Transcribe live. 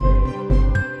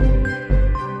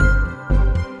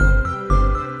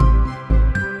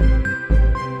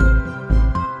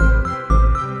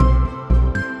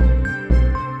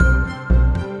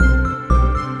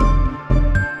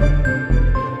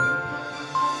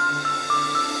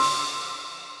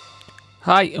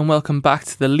Hi, and welcome back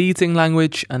to the Leading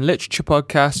Language and Literature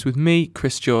podcast with me,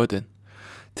 Chris Jordan.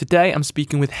 Today I'm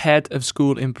speaking with Head of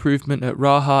School Improvement at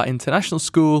Raha International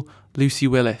School, Luci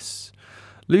Willis.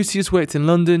 Luci has worked in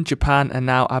London, Japan and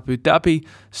now Abu Dhabi,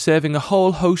 serving a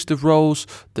whole host of roles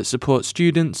that support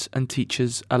students and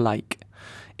teachers alike.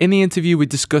 In the interview, we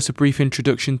discuss a brief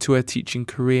introduction to her teaching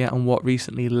career and what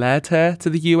recently led her to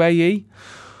the UAE,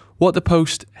 what the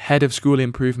post Head of School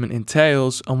Improvement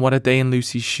entails, and what a day in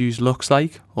Luci's shoes looks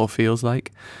like, or feels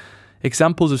like,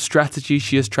 examples of strategies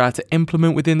she has tried to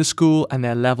implement within the school and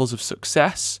their levels of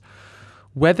success,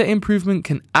 whether improvement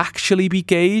can actually be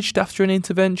gauged after an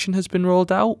intervention has been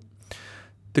rolled out,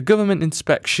 the government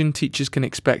inspection teachers can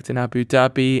expect in Abu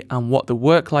Dhabi, and what the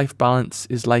work-life balance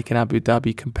is like in Abu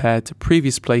Dhabi compared to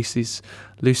previous places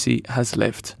Luci has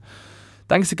lived.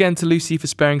 Thanks again to Luci for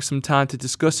sparing some time to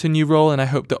discuss her new role, and I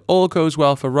hope that all goes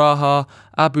well for Raha,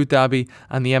 Abu Dhabi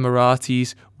and the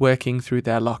Emiratis working through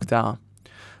their lockdown.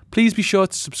 Please be sure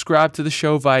to subscribe to the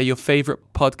show via your favourite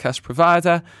podcast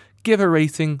provider, give a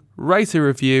rating, write a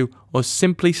review, or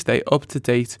simply stay up to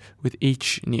date with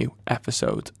each new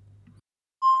episode.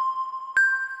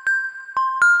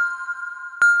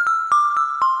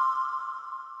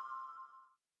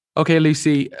 Okay,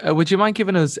 Luci, would you mind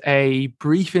giving us a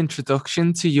brief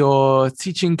introduction to your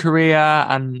teaching career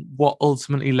and what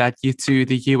ultimately led you to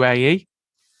the UAE?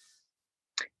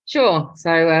 Sure.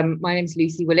 So my name's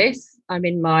Luci Willis. I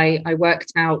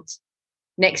worked out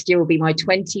next year will be my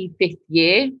 25th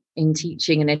year in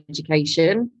teaching and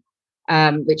education,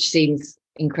 which seems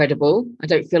incredible. I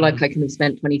don't feel like I can have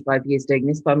spent 25 years doing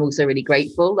this, but I'm also really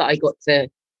grateful that I got to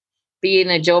be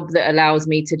in a job that allows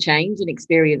me to change and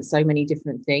experience so many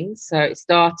different things. So it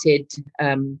started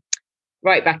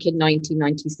right back in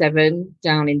 1997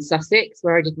 down in Sussex,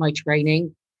 where I did my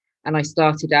training. And I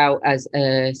started out as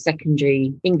a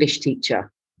secondary English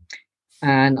teacher.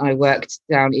 And I worked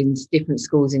down in different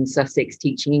schools in Sussex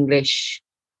teaching English.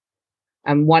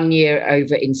 And 1 year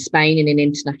over in Spain in an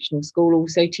international school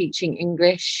also teaching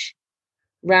English.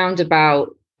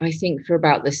 Roundabout, I think, for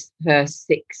about the first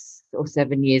 6 or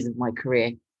 7 years of my career.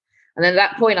 And then at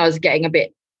that point, I was getting a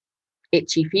bit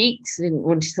itchy feet and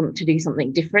wanted to do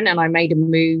something different. And I made a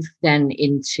move then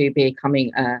into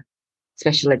becoming a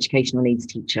special educational needs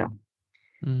teacher.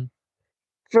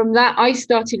 From that, I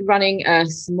started running a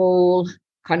small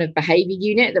kind of behaviour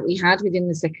unit that we had within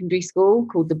the secondary school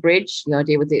called The Bridge. The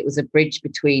idea was it was a bridge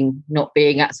between not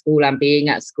being at school and being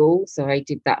at school. So I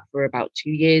did that for about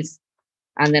 2 years.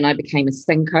 And then I became a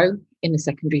Senko in a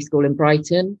secondary school in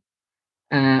Brighton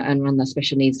and ran the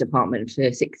special needs department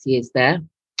for 6 years there.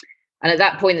 And at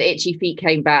that point, the itchy feet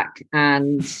came back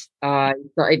and I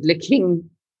started looking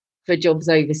for jobs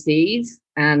overseas.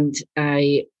 And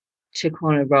I took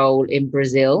on a role in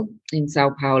Brazil, in Sao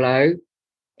Paulo,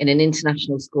 in an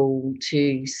international school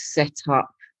to set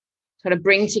up, kind of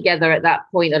bring together at that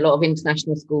point, a lot of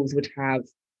international schools would have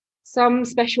some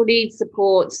special needs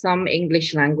support, some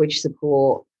English language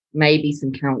support, maybe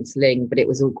some counselling, but it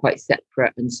was all quite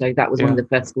separate. And so that was one of the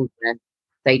first schools where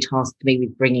they tasked me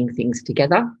with bringing things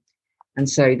together. And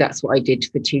so that's what I did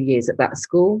for 2 years at that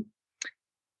school.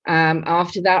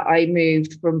 After that, I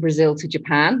moved from Brazil to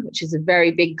Japan, which is a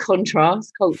very big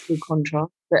contrast, cultural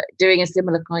contrast, but doing a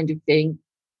similar kind of thing,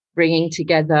 bringing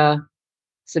together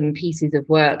some pieces of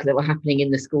work that were happening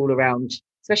in the school around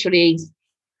special needs,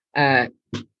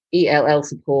 ELL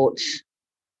support,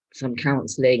 some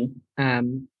counselling.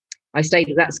 I stayed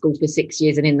at that school for 6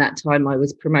 years, and in that time I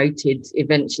was promoted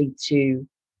eventually to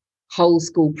whole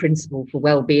school principal for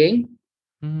wellbeing.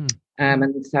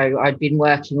 And so I'd been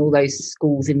working, all those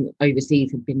schools in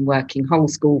overseas had been working whole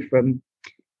school from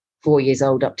 4 years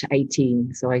old up to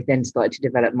 18. So I then started to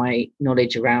develop my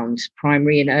knowledge around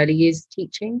primary and early years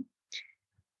teaching.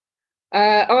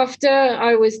 After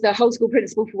I was the whole school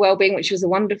principal for wellbeing, which was a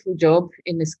wonderful job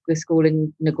in the school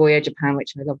in Nagoya, Japan,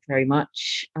 which I loved very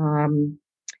much.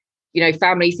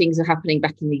 Family things are happening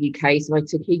back in the UK. So I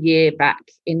took a year back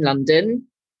in London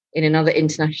in another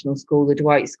international school, the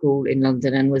Dwight School in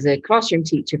London, and was a classroom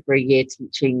teacher for a year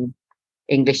teaching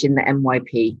English in the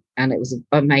MYP. And it was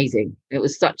amazing. It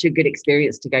was such a good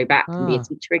experience to go back and be a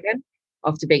teacher again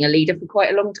after being a leader for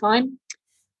quite a long time.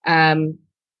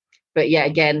 But yeah,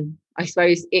 again, I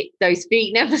suppose those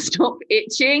feet never stop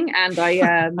itching. And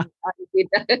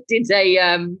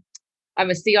I'm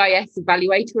a CIS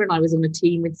evaluator, and I was on a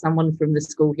team with someone from the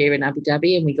school here in Abu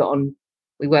Dhabi, and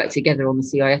we worked together on the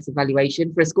CIS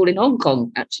evaluation for a school in Hong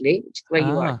Kong, actually, which is where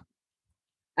you are.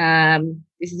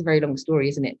 This is a very long story,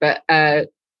 isn't it? But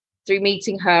through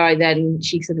meeting her,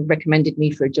 she sort of recommended me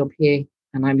for a job here,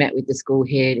 and I met with the school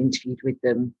here and interviewed with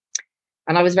them.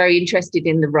 And I was very interested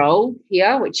in the role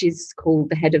here, which is called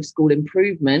the head of school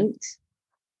improvement.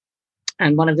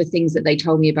 And one of the things that they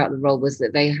told me about the role was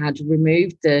that they had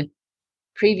removed the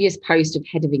previous post of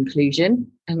head of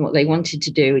inclusion. And what they wanted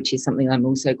to do, which is something I'm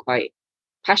also quite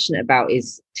passionate about,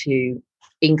 is to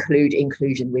include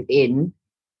inclusion within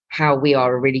how we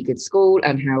are a really good school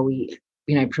and how we,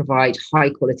 provide high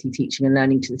quality teaching and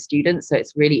learning to the students. So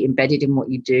it's really embedded in what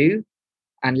you do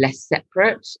and less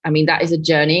separate. I mean, that is a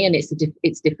journey, and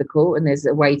it's difficult, and there's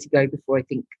a way to go before I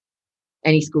think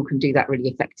any school can do that really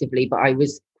effectively. But I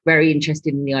was very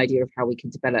interested in the idea of how we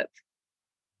can develop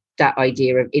that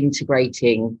idea of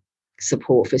integrating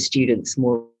support for students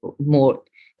more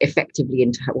effectively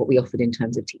into what we offered in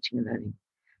terms of teaching and learning.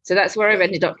 So that's where I've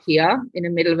ended up here in the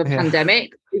middle of a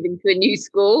pandemic, moving to a new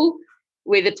school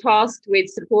with a task with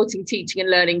supporting teaching and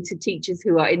learning to teachers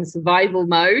who are in survival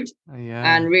mode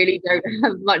and really don't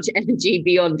have much energy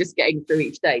beyond just getting through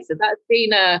each day. So that's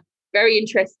been a very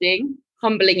interesting,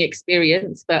 humbling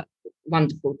experience, but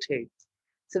wonderful too.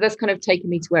 So that's kind of taken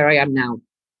me to where I am now.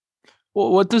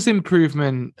 What does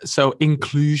improvement, so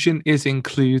inclusion is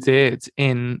included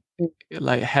in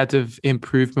like head of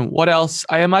improvement. What else?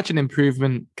 I imagine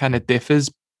improvement kind of differs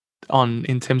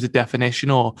in terms of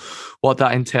definition or what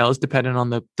that entails depending on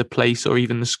the place or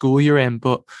even the school you're in.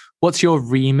 But what's your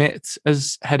remit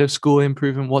as head of school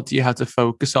improvement? What do you have to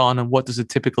focus on, and what does a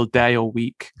typical day or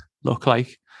week look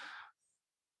like?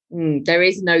 There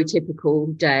is no typical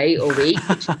day or week,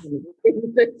 which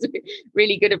is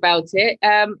really good about it.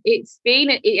 It's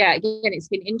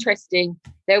been interesting.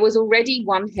 There was already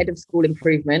one head of school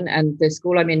improvement, and the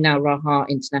school I'm in now, Raha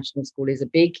International School, is a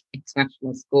big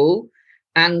international school,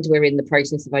 and we're in the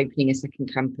process of opening a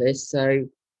second campus. So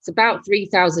it's about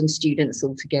 3,000 students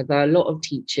altogether, a lot of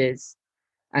teachers.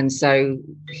 And so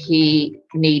he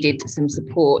needed some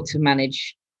support to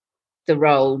manage the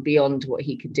role beyond what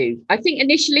he could do. I think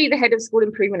initially the head of school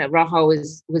improvement at Raha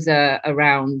was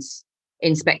around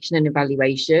inspection and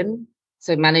evaluation,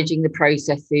 so managing the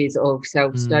processes of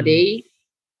self-study,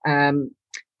 and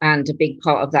a big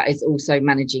part of that is also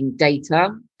managing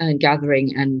data and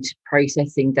gathering and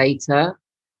processing data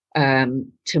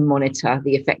to monitor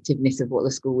the effectiveness of what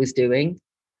the school was doing.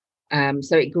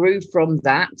 So it grew from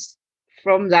that.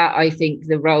 From that, I think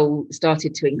the role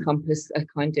started to encompass a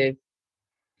kind of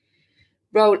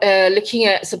role looking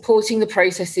at supporting the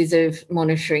processes of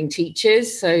monitoring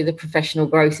teachers, so the professional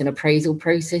growth and appraisal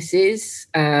processes,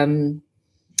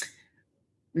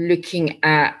 looking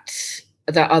at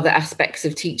the other aspects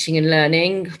of teaching and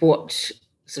learning, what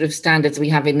sort of standards we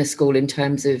have in the school in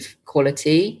terms of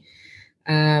quality.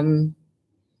 So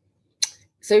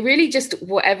really just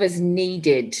whatever's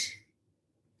needed.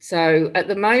 So at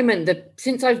the moment,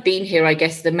 since I've been here, I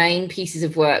guess the main pieces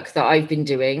of work that I've been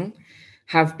doing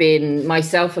have been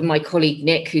myself and my colleague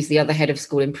Nick, who's the other head of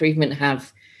school improvement,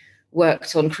 have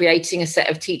worked on creating a set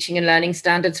of teaching and learning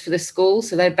standards for the school.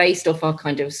 So they're based off our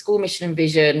kind of school mission and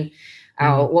vision,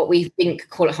 what we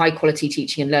think high quality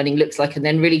teaching and learning looks like, and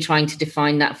then really trying to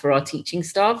define that for our teaching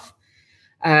staff,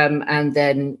 and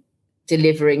then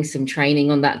delivering some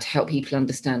training on that to help people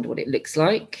understand what it looks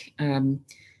like.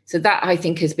 So that I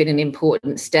think has been an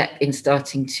important step in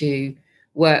starting to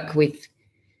work with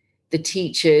the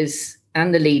teachers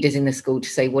and the leaders in the school to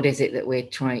say, what is it that we're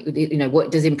trying,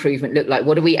 what does improvement look like?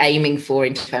 What are we aiming for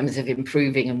in terms of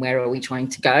improving, and where are we trying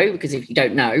to go? Because if you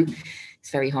don't know, it's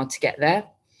very hard to get there.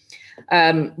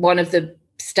 One of the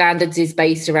standards is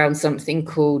based around something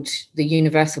called the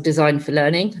Universal Design for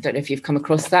Learning. I don't know if you've come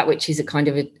across that, which is a kind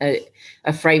of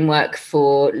a framework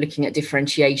for looking at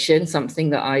differentiation,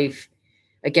 something that I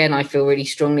feel really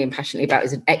strongly and passionately about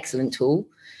is an excellent tool.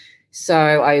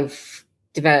 So I've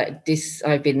developed this.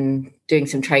 I've been doing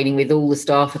some training with all the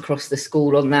staff across the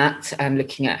school on that and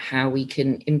looking at how we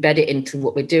can embed it into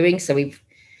what we're doing. So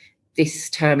this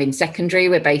term in secondary,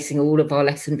 we're basing all of our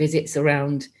lesson visits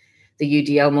around the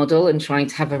UDL model and trying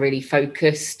to have a really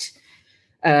focused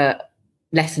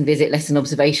lesson visit, lesson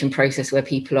observation process where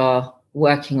people are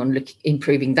working on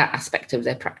improving that aspect of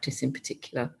their practice in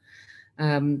particular.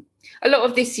 A lot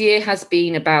of this year has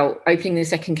been about opening the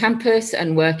second campus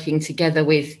and working together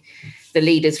with the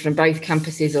leaders from both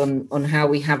campuses on how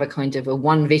we have a kind of a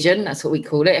one vision. That's what we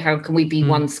call it. How can we be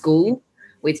one school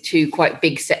with two quite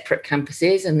big separate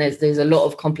campuses? And there's a lot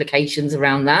of complications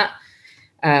around that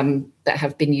that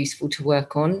have been useful to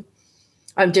work on.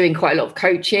 I'm doing quite a lot of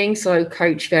coaching. So I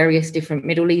coach various different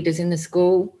middle leaders in the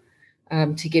school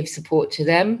to give support to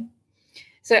them.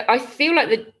 So I feel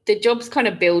like the job's kind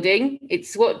of building.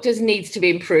 It's what needs to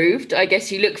be improved. I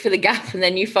guess you look for the gap and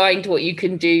then you find what you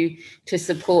can do to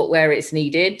support where it's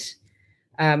needed.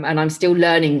 And I'm still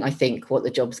learning, I think, what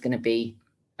the job's going to be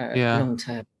long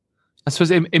term. I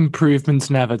suppose improvement's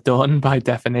never done by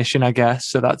definition, I guess.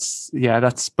 So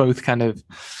that's both kind of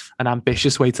an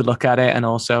ambitious way to look at it, and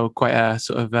also quite a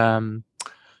sort of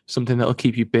something that'll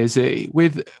keep you busy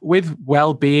with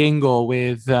well-being, or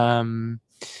with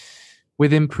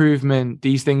improvement.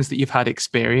 These things that you've had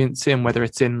experience in, whether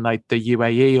it's in like the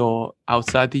UAE or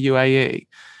outside the UAE,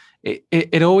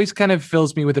 it always kind of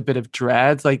fills me with a bit of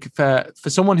dread. Like for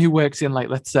someone who works in, like,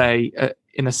 let's say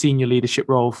in a senior leadership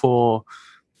role for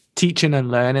teaching and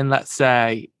learning, let's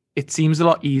say, it seems a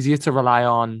lot easier to rely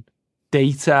on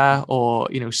data or,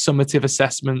 summative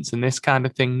assessments and this kind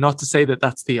of thing. Not to say that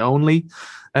that's the only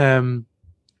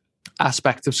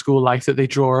aspect of school life that they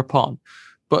draw upon,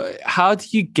 but how do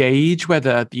you gauge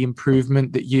whether the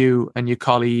improvement that you and your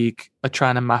colleague are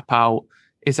trying to map out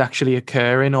is actually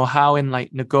occurring, or how in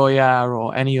like Nagoya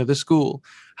or any other school,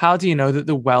 how do you know that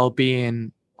the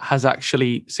well-being has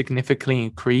actually significantly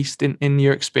increased in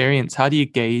your experience? How do you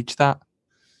gauge that?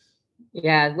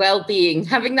 Yeah, well-being,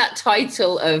 having that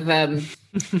title of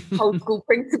whole school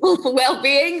principal for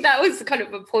well-being, that was kind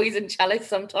of a poison chalice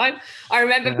sometimes. I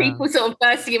remember people sort of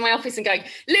bursting in my office and going,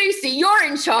 Lucy, you're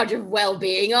in charge of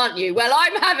well-being, aren't you? Well,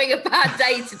 I'm having a bad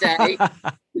day today.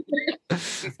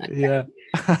 Yeah.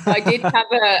 I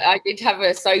did have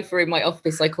a sofa in my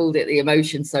office. I called it the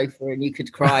emotion sofa, and you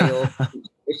could cry or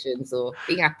cushions or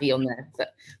be happy on there, so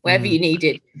wherever you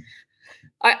needed.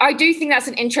 I do think that's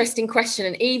an interesting question.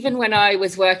 And even when I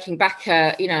was working back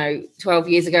 12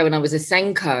 years ago when I was a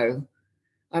Senko,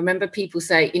 I remember people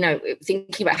say,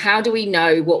 thinking about how do we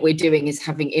know what we're doing is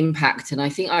having impact? And I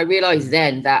think I realized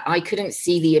then that I couldn't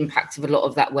see the impact of a lot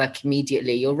of that work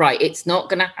immediately. You're right. It's not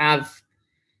going to have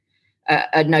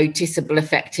a noticeable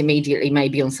effect immediately,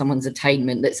 maybe on someone's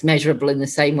attainment that's measurable in the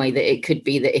same way that it could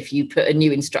be that if you put a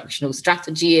new instructional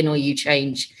strategy in, or you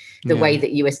change the way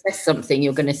that you assess something,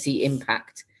 you're going to see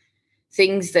impact.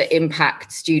 Things that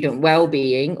impact student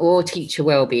well-being or teacher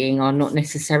well-being are not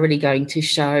necessarily going to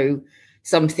show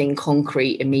something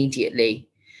concrete immediately.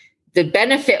 The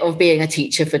benefit of being a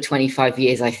teacher for 25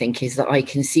 years, I think, is that I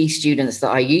can see students that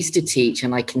I used to teach,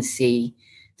 and I can see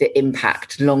the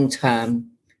impact long-term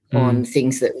on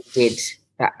things that we did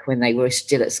back when they were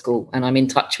still at school. And I'm in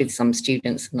touch with some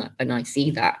students, and I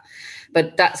see that.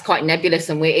 But that's quite nebulous.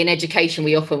 And we're in education,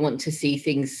 we often want to see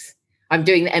things. I'm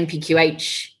doing the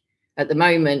MPQH at the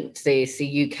moment, the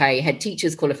UK head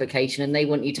teachers qualification, and they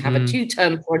want you to have a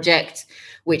 2-term project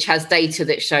which has data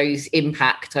that shows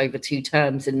impact over 2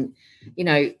 terms. And,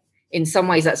 in some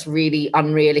ways that's really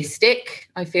unrealistic,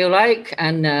 I feel like,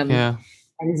 and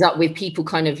ends up with people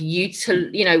kind of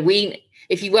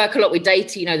if you work a lot with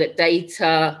data, that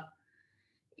data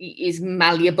is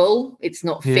malleable. It's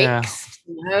not fixed.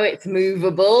 It's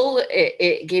movable.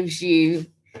 It gives you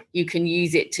can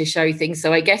use it to show things.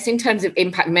 So I guess in terms of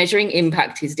impact, measuring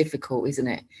impact is difficult, isn't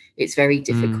it? It's very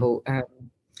difficult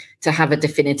to have a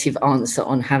definitive answer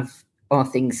on are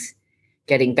things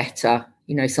getting better.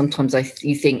 Sometimes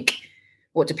you think,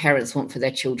 what do parents want for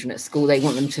their children at school? They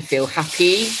want them to feel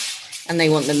happy, and they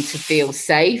want them to feel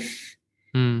safe.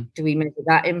 Do we measure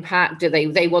that impact? Do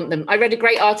they want them? I read a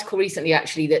great article recently,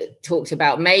 actually, that talked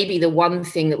about maybe the one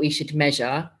thing that we should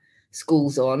measure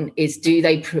schools on is, do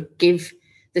they give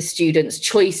the students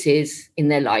choices in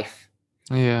their life?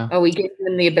 Are we giving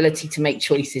them the ability to make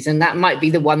choices? And that might be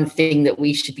the one thing that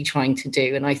we should be trying to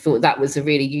do. And I thought that was a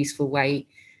really useful way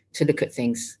to look at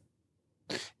things.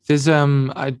 There's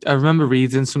I remember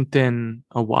reading something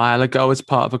a while ago as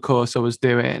part of a course I was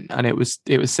doing, and it was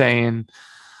saying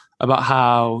about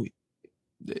how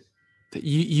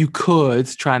you could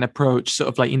try and approach sort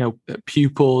of like,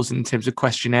 pupils in terms of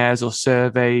questionnaires or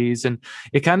surveys. And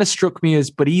it kind of struck me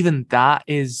as, but even that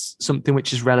is something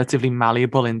which is relatively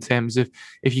malleable, in terms of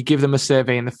if you give them a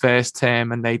survey in the first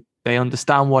term and they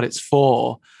understand what it's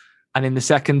for, and in the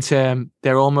second term,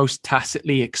 they're almost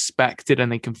tacitly expected,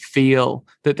 and they can feel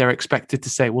that they're expected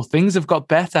to say, well, things have got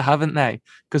better, haven't they?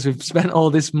 Because we've spent all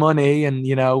this money, and,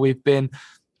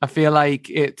 I feel like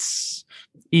it's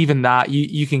even that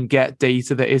you can get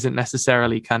data that isn't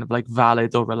necessarily kind of like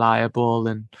valid or reliable.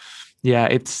 And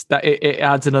it's that it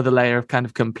adds another layer of kind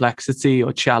of complexity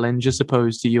or challenge, I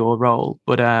suppose, to your role.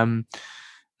 But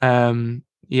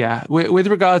with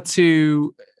regard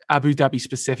to Abu Dhabi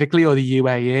specifically, or the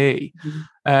UAE,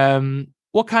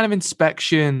 what kind of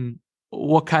inspection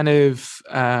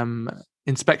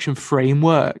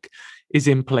framework is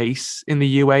in place in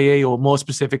the UAE, or more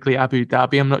specifically Abu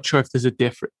Dhabi? I'm not sure if there's a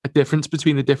difference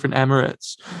between the different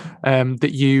emirates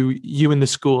that you and the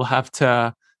school have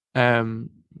to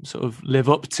sort of live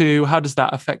up to. How does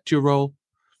that affect your role?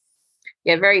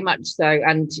 Yeah, very much so.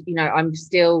 And, I'm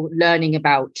still learning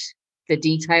about the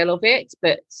detail of it.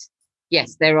 But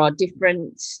yes, there are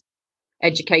different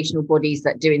educational bodies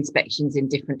that do inspections in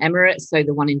different Emirates. So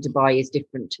the one in Dubai is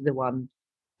different to the one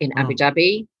in Abu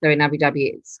Dhabi. So in Abu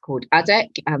Dhabi, it's called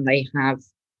ADEC, and they have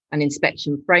an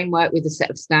inspection framework with a set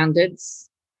of standards.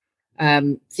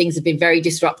 Things have been very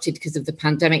disrupted because of the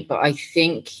pandemic, but I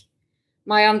think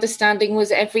my understanding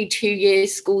was every 2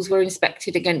 years schools were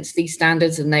inspected against these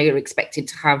standards, and they are expected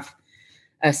to have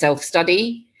a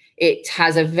self-study. It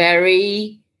has a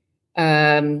very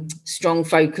strong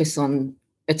focus on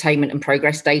attainment and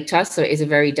progress data. So it is a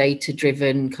very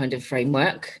data-driven kind of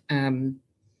framework.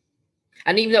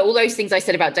 And even though all those things I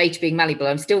said about data being malleable,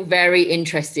 I'm still very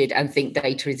interested and think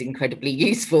data is incredibly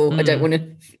useful. I don't want to,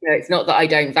 it's not that I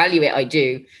don't value it, I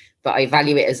do, but I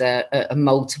value it as a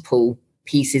multiple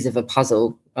pieces of a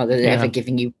puzzle rather than ever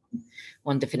giving you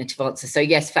one definitive answer. So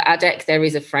yes, for ADEC, there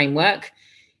is a framework.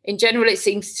 In general, it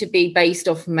seems to be based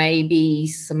off maybe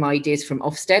some ideas from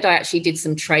Ofsted. I actually did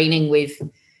some training with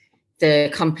the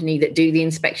company that do the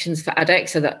inspections for ADEC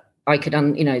so that I could,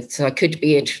 so I could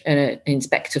be an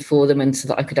inspector for them, and so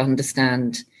that I could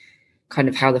understand kind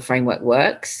of how the framework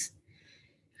works.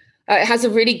 It has a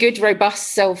really good, robust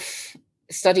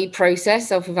self-study process,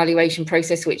 self-evaluation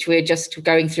process, which we're just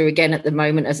going through again at the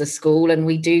moment as a school. And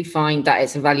we do find that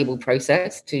it's a valuable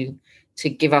process to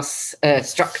give us a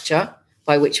structure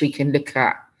by which we can look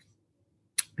at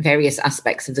various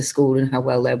aspects of the school and how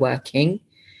well they're working.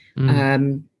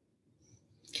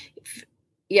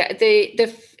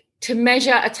 To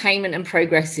measure attainment and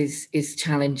progress is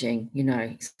challenging,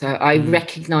 So I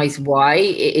recognise why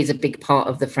it is a big part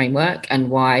of the framework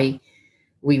and why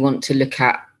we want to look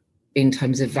at, in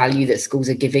terms of value that schools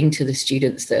are giving to the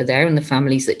students that are there and the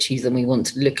families that choose them, we want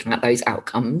to look at those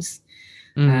outcomes.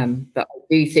 But I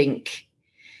do think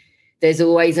there's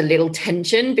always a little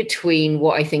tension between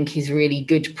what I think is really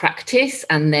good practice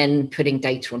and then putting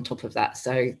data on top of that.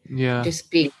 So just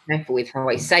being careful with how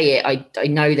I say it. I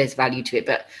know there's value to it,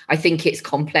 but I think it's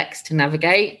complex to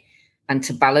navigate and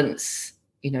to balance,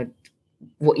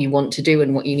 what you want to do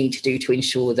and what you need to do to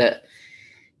ensure that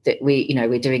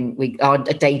our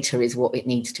data is what it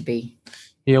needs to be.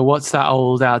 Yeah, what's that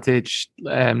old adage?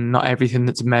 Not everything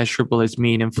that's measurable is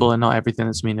meaningful, and not everything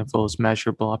that's meaningful is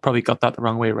measurable. I probably got that the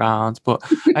wrong way around, but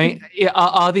I mean,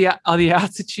 are the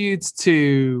attitudes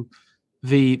to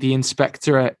the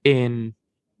inspectorate in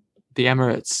the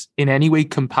Emirates in any way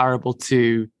comparable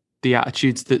to the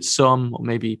attitudes that some, or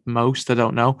maybe most, I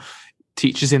don't know,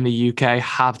 teachers in the UK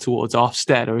have towards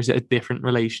Ofsted, or is it a different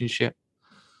relationship?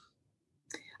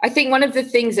 I think one of the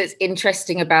things that's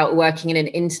interesting about working in an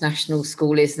international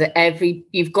school is that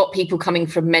you've got people coming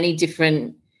from many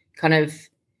different kind of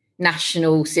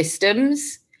national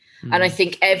systems. And I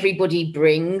think everybody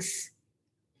brings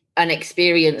an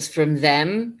experience from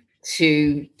them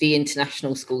to the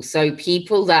international school. So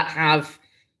people that have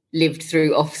lived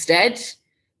through Ofsted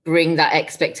bring that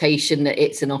expectation that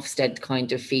it's an Ofsted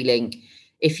kind of feeling.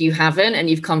 If you haven't, and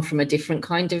you've come from a different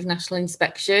kind of national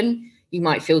inspection, you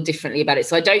might feel differently about it.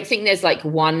 So I don't think there's like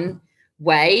one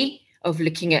way of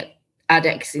looking at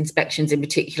ADEX inspections in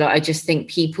particular. I just think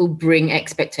people bring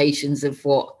expectations of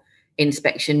what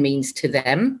inspection means to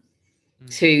them,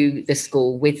 to the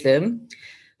school with them.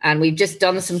 And we've just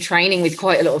done some training with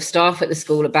quite a lot of staff at the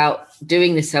school about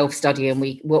doing the self-study.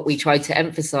 And what we try to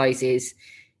emphasize is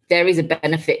there is a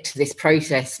benefit to this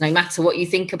process, no matter what you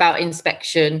think about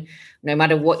inspection, no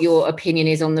matter what your opinion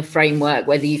is on the framework,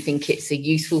 whether you think it's a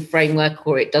useful framework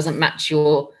or it doesn't match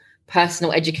your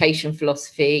personal education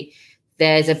philosophy,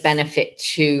 there's a benefit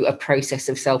to a process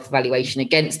of self-evaluation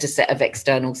against a set of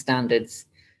external standards,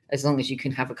 as long as you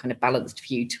can have a kind of balanced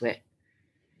view to it.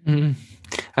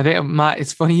 I think, Matt,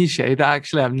 it's funny you say that.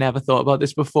 Actually, I've never thought about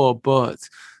this before, but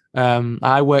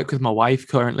I work with my wife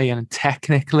currently, and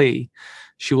technically,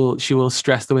 she will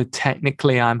stress the word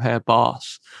technically I'm her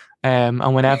boss.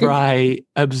 And whenever I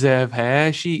observe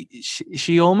her,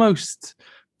 she almost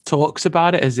talks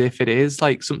about it as if it is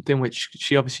like something which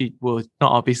she obviously, well,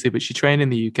 not obviously, but she trained in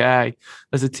the UK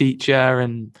as a teacher.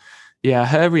 And yeah,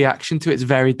 her reaction to it is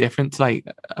very different to like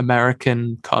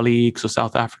American colleagues or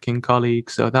South African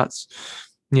colleagues. So that's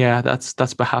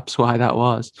perhaps why that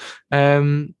was.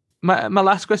 My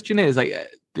last question is like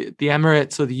the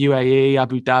Emirates or the UAE,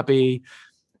 Abu Dhabi.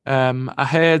 I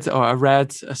heard or I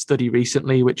read a study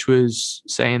recently which was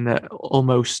saying that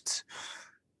almost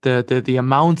the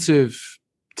amount of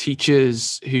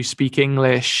teachers who speak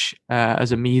English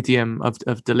as a medium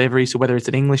of delivery, so whether it's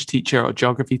an English teacher or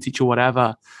geography teacher,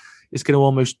 whatever, is going to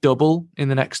almost double in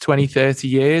the next 20, 30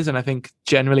 years. And I think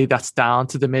generally that's down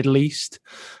to the Middle East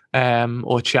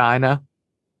or China.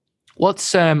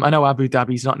 I know Abu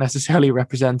Dhabi is not necessarily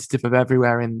representative of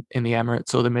everywhere in the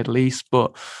Emirates or the Middle East,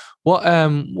 but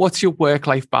what's your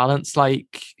work-life balance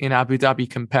like in Abu Dhabi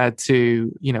compared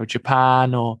to,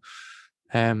 Japan or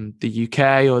the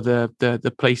UK or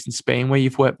the place in Spain where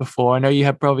you've worked before? I know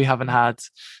you probably haven't had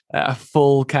a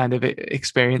full kind of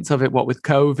experience of it, what with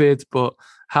COVID, but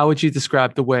how would you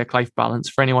describe the work-life balance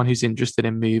for anyone who's interested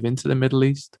in moving to the Middle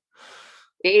East?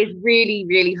 It is really,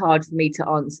 really hard for me to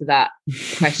answer that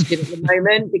question at the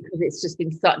moment because it's just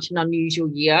been such an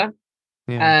unusual year.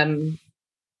 Yeah.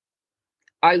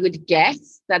 I would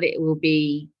guess that it will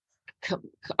be,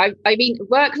 I mean,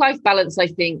 work-life balance, I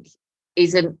think,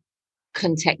 isn't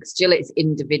contextual, it's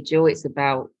individual. It's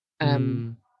about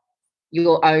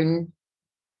your own,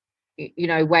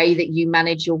 way that you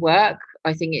manage your work.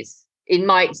 I think it's, in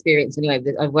my experience anyway,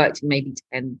 that I've worked in maybe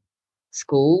 10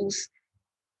 schools.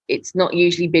 It's not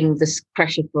usually been the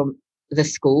pressure from the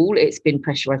school. It's been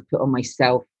pressure I've put on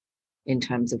myself in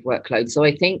terms of workload. So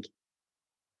I think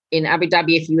in Abu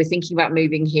Dhabi, if you were thinking about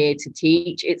moving here to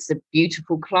teach, it's a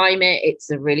beautiful climate. It's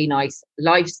a really nice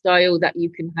lifestyle that you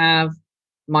can have.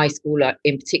 My school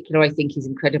in particular, I think, is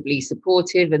incredibly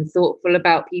supportive and thoughtful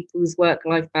about people's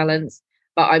work-life balance.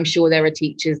 But I'm sure there are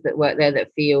teachers that work there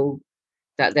that feel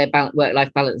that their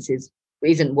work-life balance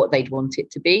isn't what they'd want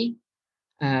it to be.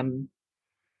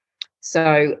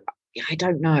 So I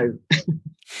don't know.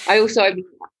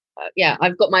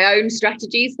 I've got my own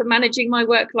strategies for managing my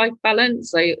work-life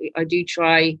balance. I do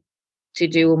try to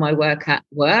do all my work at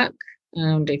work.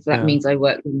 And if that means I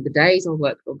work longer days, I'll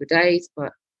work longer days.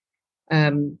 But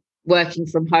working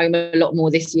from home a lot more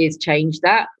this year's changed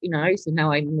that, so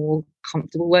now I'm more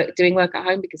comfortable doing work at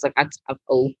home because I've had to have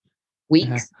whole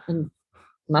weeks and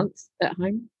months at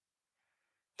home.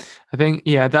 I think,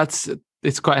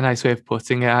 it's quite a nice way of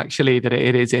putting it, actually, that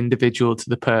it is individual to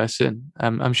the person.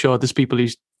 I'm sure there's people who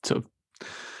sort of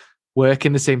work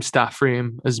in the same staff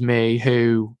room as me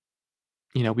who,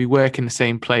 we work in the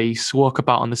same place, walk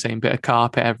about on the same bit of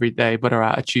carpet every day, but our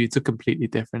attitudes are completely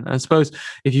different. And I suppose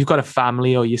if you've got a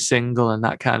family or you're single and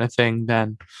that kind of thing,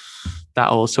 then that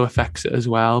also affects it as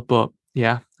well. But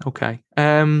yeah, okay.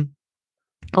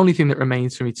 Only thing that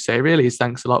remains for me to say really is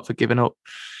thanks a lot for giving up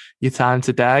your time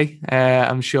today.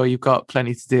 I'm sure you've got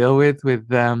plenty to deal with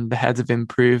the head of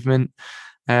improvement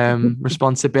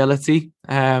responsibility,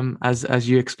 as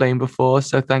you explained before.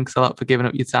 So thanks a lot for giving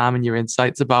up your time and your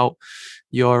insights about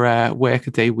your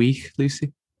work-a-day week,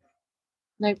 Luci.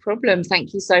 No problem.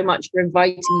 Thank you so much for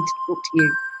inviting me to talk to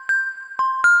you.